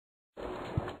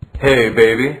Hey,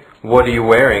 baby, what are you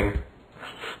wearing?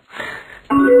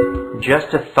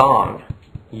 Just a thong.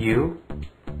 You?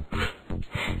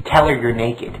 Tell her you're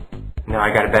naked. No,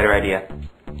 I got a better idea.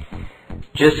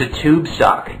 Just a tube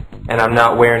sock, and I'm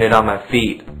not wearing it on my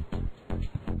feet.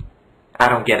 I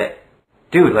don't get it.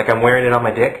 Dude, like I'm wearing it on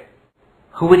my dick?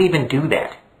 Who would even do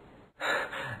that?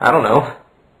 I don't know.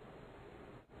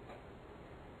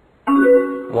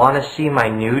 Wanna see my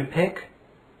nude pic?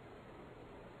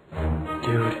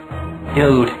 Dude. Oh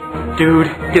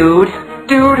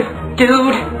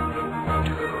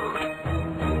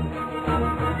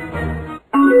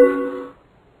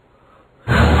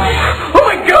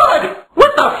my god!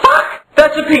 What the fuck?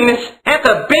 That's a penis. That's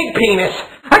a big penis.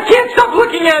 I can't stop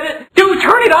looking at it. Dude,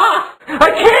 turn it off.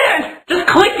 I can't. Just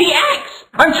click the X.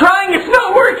 I'm trying. It's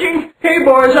not working. Hey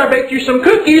boys, I baked you some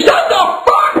cookies. What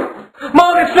the fuck?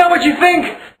 Mom, it's not what you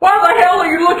think. Why the hell are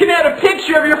you looking at a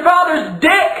picture of your father's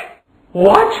dick?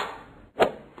 What?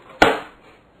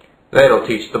 That'll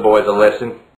teach the boys a lesson.